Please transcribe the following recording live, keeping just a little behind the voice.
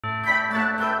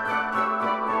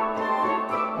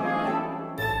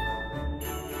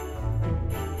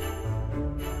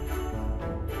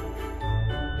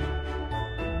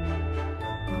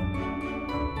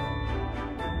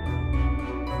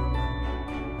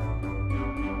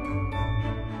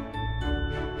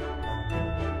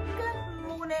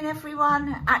morning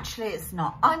everyone. Actually it's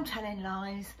not, I'm telling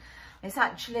lies. It's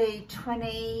actually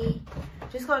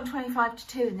just gone 25 to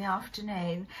 2 in the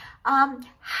afternoon.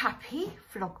 Happy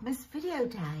Vlogmas video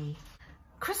day.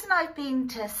 Chris and I have been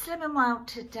to Slim and Well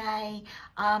today.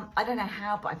 I don't know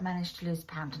how, but I've managed to lose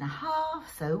 £1.5,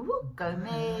 so whoop, go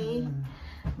me.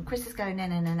 And Chris is going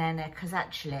in because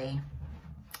actually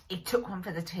he took one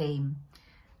for the team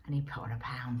and he put on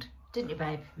 £1. Didn't you,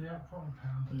 babe? Yeah, I put on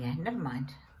 £1. Yeah, never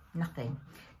mind. Nothing.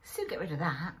 Soon get rid of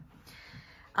that.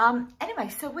 Anyway,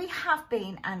 so we have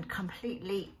been and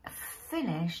completely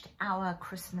finished our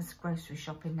Christmas grocery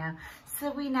shopping now.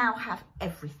 So we now have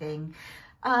everything.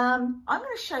 I'm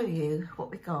going to show you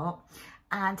what we got.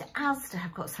 And Asda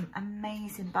have got some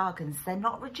amazing bargains. They're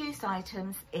not reduced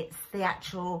items. It's the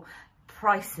actual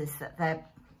prices that they're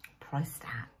priced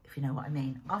at, if you know what I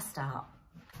mean. I'll start.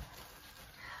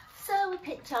 So we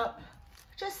picked up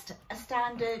just a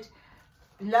standard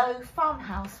loaf,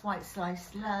 farmhouse white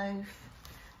sliced loaf.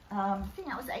 I think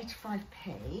that was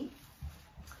 85p.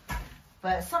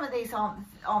 But some of these aren't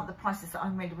the prices that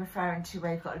I'm really referring to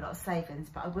where you've got a lot of savings,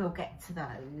 but I will get to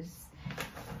those.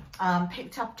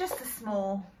 Picked up just a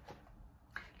small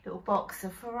little box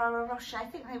of Ferrero Rocher. I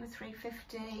think they were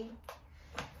 £3.50.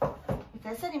 If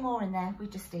there's any more in there, we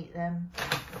just eat them.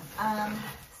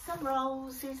 Some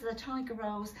rolls, these are the tiger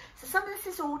rolls. So some of this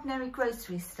is ordinary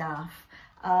grocery stuff.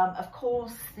 Of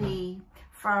course, the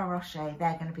Ferrero Rocher,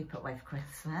 they're going to be put away for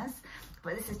Christmas.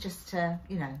 But this is just,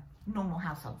 you know, normal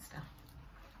household stuff.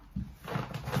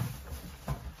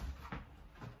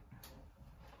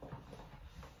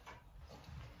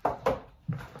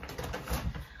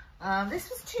 This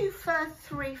was 2 for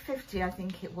 £3.50, I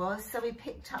think it was. So we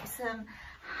picked up some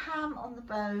ham on the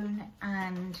bone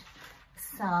and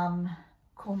some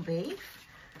corned beef.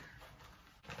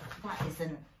 That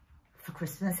isn't for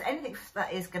Christmas. Anything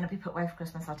that is going to be put away for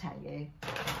Christmas, I'll tell you.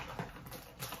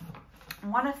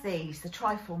 One of these, the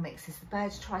trifle mixes, the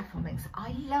bird's trifle mix.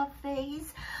 I love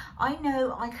these. I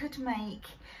know I could make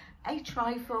a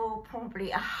trifle probably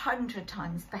 100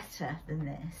 times better than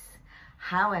this.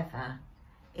 However,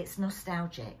 it's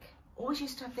nostalgic. Always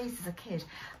used to have these as a kid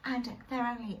and they're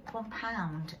only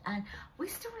 £1 and we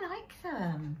still like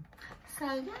them. So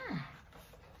yeah.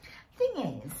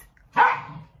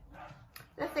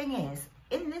 The thing is,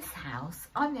 in this house,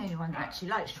 I'm the only one that actually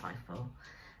likes trifle.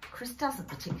 Chris doesn't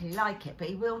particularly like it, but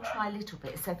he will try a little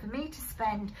bit. So for me to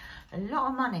spend a lot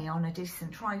of money on a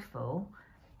decent trifle,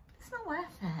 it's not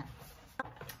worth it.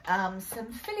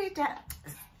 Some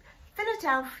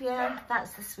Philadelphia,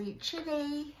 that's the sweet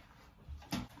chili.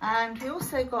 And we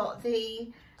also got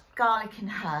the garlic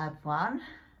and herb one.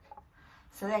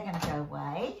 So they're going to go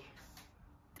away.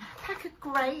 Pack of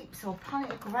grapes or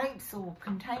pint of grapes or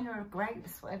container of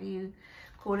grapes, whatever you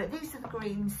call it. These are the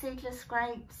green seedless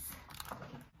grapes.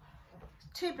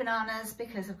 2 bananas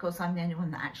because of course I'm the only one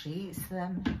that actually eats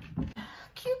them.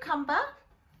 Cucumber.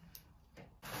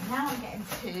 Now I'm getting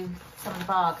to some of the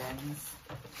bargains.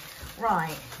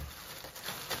 Right.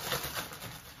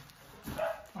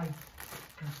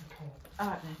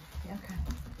 Alright then, okay,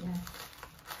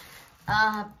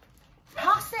 yeah.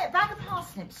 Parsnip, bag of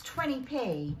parsnips,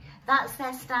 20p. That's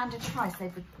their standard price. They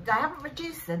haven't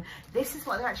reduced them. This is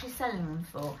what they're actually selling them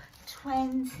for,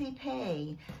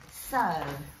 20p. So,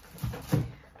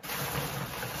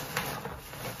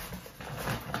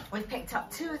 we've picked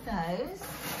up 2 of those.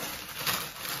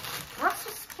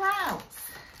 Brussels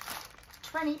sprouts,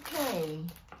 20p.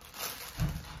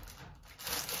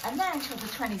 And they're until the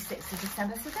 26th of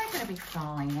December, so they're going to be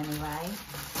fine anyway.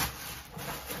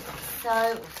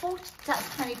 So 40, that's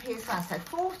 20p as well. So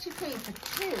 40p for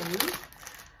 2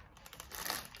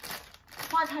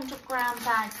 500-gram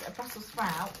bags of Brussels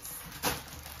sprouts.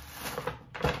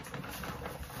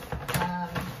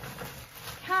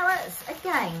 Carrots,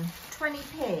 again,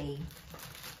 20p.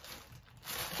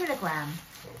 Kilogram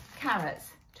carrots,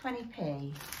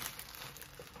 20p.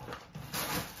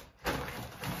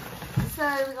 So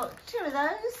we got 2 of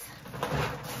those.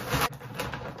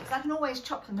 So I can always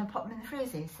chop them and pop them in the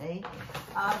freezer, you see.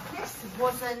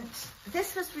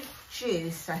 This was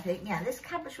reduced, I think. Yeah, this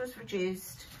cabbage was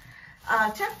reduced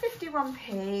to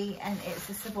 51p and it's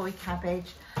a Savoy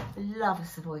cabbage. Love a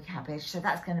Savoy cabbage, so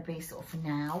that's going to be sort of for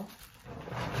now.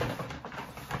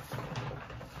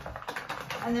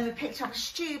 And then we picked up a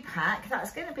stew pack.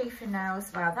 That's going to be for now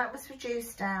as well. That was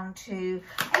reduced down to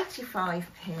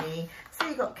 85p. So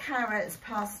you've got carrots,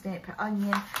 parsnip,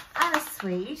 onion and a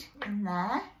swede in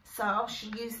there. So I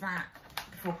should use that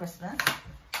before Christmas.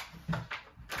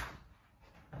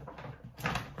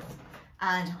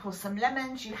 And of course some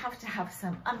lemons. You have to have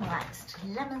some unwaxed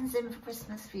lemons in for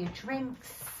Christmas for your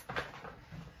drinks.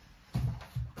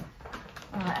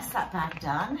 Right, that's that bag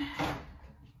done.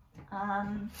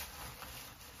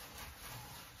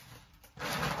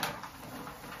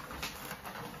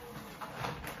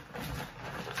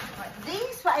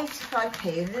 These were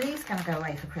 85p, and these are going to go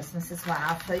away for Christmas as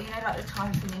well. So, you know, like the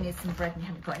times when you need some bread and you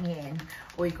haven't got any in,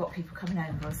 or you've got people coming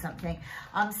over or something.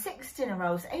 6 dinner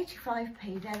rolls,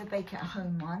 85p, they're the bake at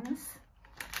home ones.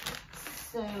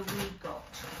 So we got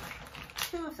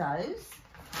 2 of those.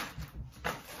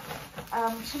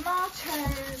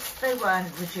 Tomatoes, they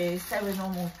weren't reduced, they were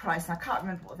normal price. I can't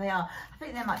remember what they are. I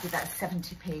think they might be about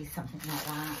 70p, something like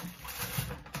that.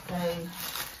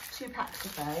 So 2 packs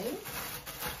of those.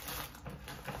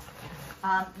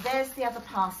 There's the other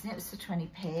parsnips for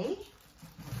 20p.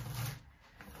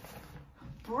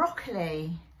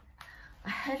 Broccoli, a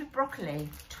head of broccoli,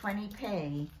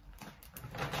 20p.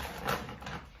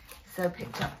 So I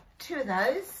picked up 2 of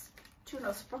those, 2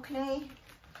 lots of broccoli.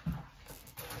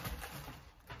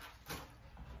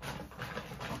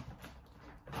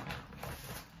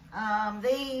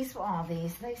 These, what are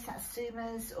these? Are they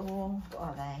satsumas or what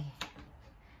are they?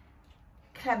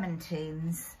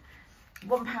 Clementines.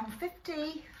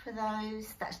 £1.50 for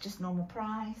those, that's just normal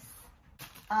price.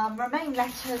 Romaine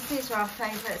lettuce, these are our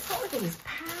favourites. What were these?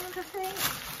 £1, I think?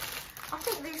 I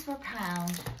think these were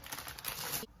 £1.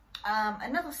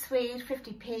 Another Swede,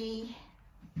 50p.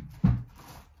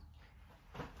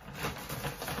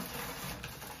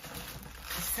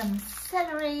 Some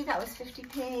celery, that was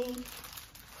 50p.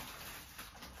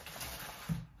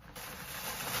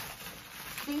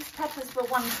 These peppers were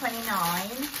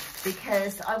 £1.29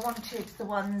 because I wanted the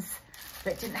ones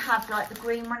that didn't have like the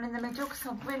green one in the middle, because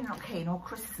I'm really not keen, or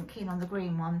Chris isn't keen on the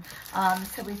green one.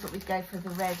 So we thought we'd go for the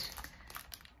red,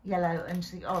 yellow and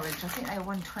the orange. I think they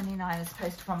were £1.29 as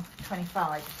opposed to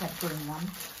 £1.25 if they had a green one.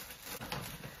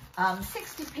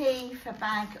 60p for a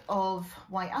bag of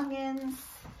white onions.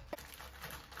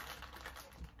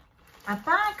 A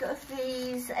bag of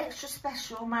these extra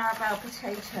special Maribel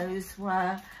potatoes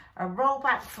were a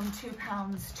rollback from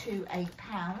 £2 to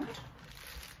 £8.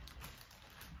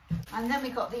 And then we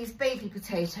got these baby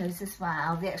potatoes as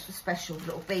well, the extra special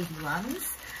little baby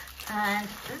ones, and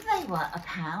they were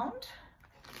 £1.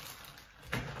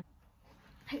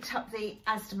 Picked up the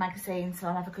Asda magazine, so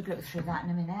I'll have a good look through that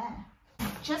in a minute.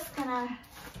 Just gonna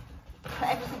put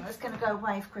everything that's going to go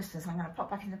away for Christmas. I'm going to pop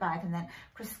back in the bag, and then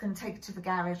Chris is going to take it to the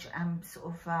garage and sort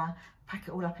of pack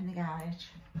it all up in the garage.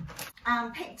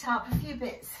 Picked up a few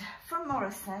bits from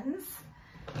Morrisons.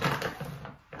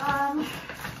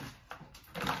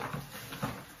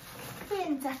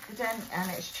 Being decadent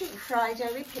and it's Cheap Friday,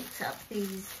 we picked up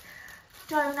these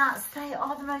donuts. They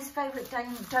are the most favourite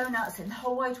donuts in the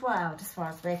whole wide world as far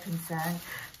as we're concerned.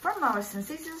 From Morrisons,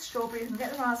 these are the strawberry, you can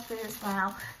get the raspberry as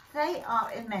well. They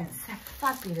are immense, they're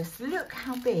fabulous. Look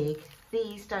how big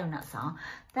these donuts are.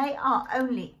 They are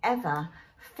only ever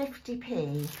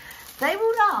 50p. They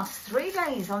will last 3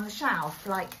 days on the shelf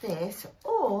like this,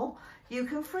 or you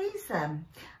can freeze them.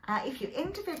 If you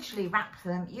individually wrap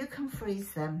them, you can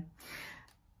freeze them.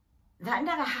 That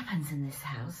never happens in this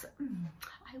house.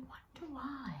 I wonder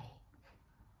why.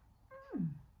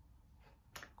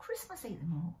 Christmas eat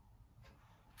them all.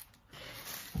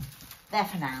 There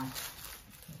for now.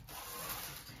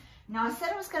 Now, I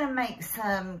said I was going to make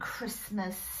some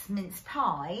Christmas mince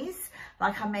pies,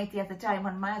 like I made the other day in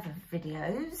one of my other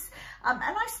videos. And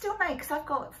I still make, because I've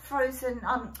got frozen,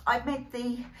 I made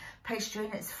the pastry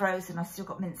and it's frozen, I've still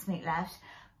got mincemeat left.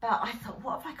 But I thought,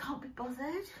 what if I can't be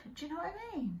bothered? Do you know what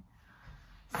I mean?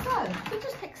 So, we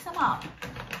just picked some up.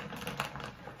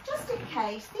 Just in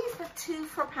case, these were 2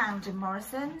 for £1 in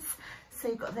Morrisons. So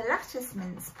you've got the lettuce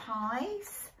mince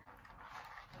pies.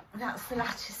 That's the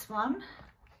lettuce one.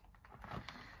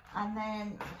 And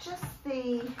then just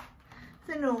the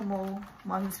normal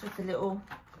ones with the little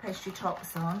pastry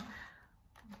tops on.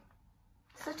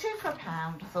 So 2 for £1.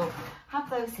 I thought, have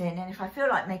those in, and if I feel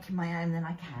like making my own, then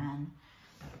I can.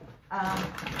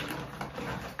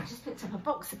 I just picked up a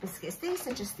box of biscuits. These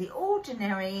are just the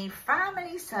ordinary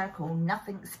family circle,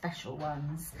 nothing special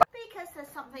ones. Because there's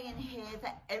something in here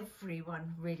that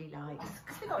everyone really likes.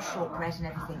 Because we've got shortbread and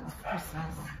everything for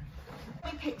Christmas.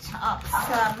 We picked up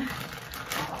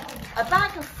a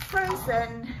bag of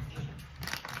frozen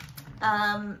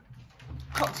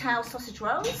cocktail sausage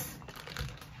rolls.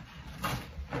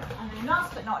 And then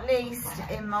last but not least,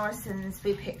 in Morrisons,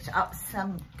 we picked up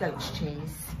some goat's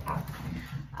cheese.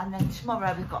 And then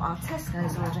tomorrow we've got our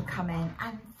Tesco's order coming,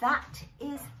 and that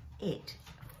is it.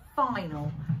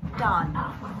 Final, done,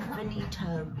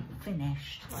 finito,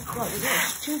 finished. Oh my God,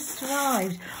 it's just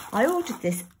arrived. I ordered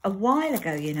this a while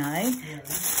ago, you know,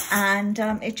 and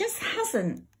it just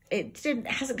hasn't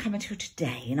hasn't come until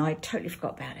today, and I totally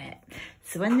forgot about it.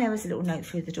 So when there was a little note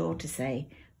through the door to say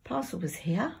parcel was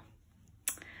here,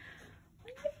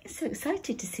 I'm so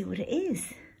excited to see what it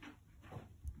is.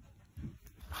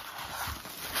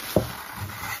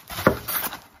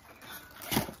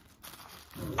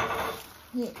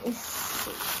 It is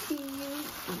so cute.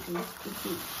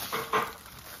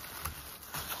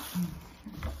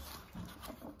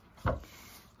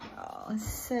 Oh,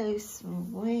 so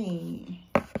sweet.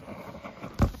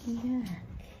 Look.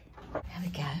 There we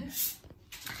go.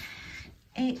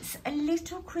 It's a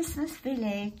little Christmas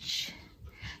village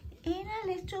in a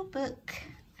little book.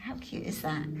 How cute is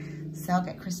that? So I'll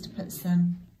get Chris to put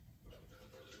some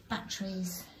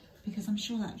batteries, because I'm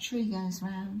sure that tree goes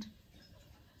round.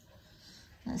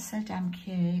 That's so damn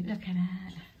cute. Look at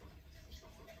it.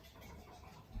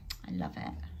 I love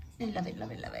it. I love it,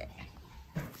 love it, love it.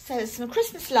 So there's some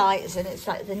Christmas lights, and it's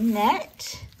like the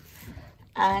net.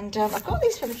 And I got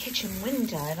these from the kitchen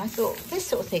window, and I thought this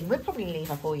sort of thing would probably leave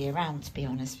up all year round, to be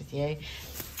honest with you.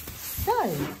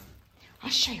 So I'll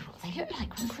show you what they look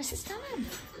like when Chris is done.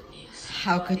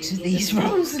 How good do these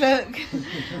rolls look?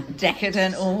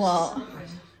 Decadent or what?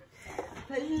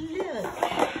 But look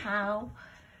how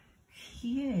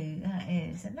cute that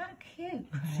is. Isn't that cute,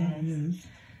 Chris?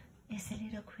 It's a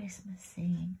little Christmas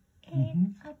scene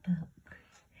in a book.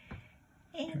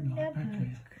 In a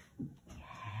book.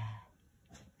 Yeah.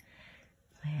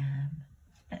 I am.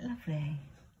 Isn't that lovely?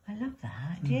 I love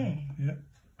that. Do you? Yep.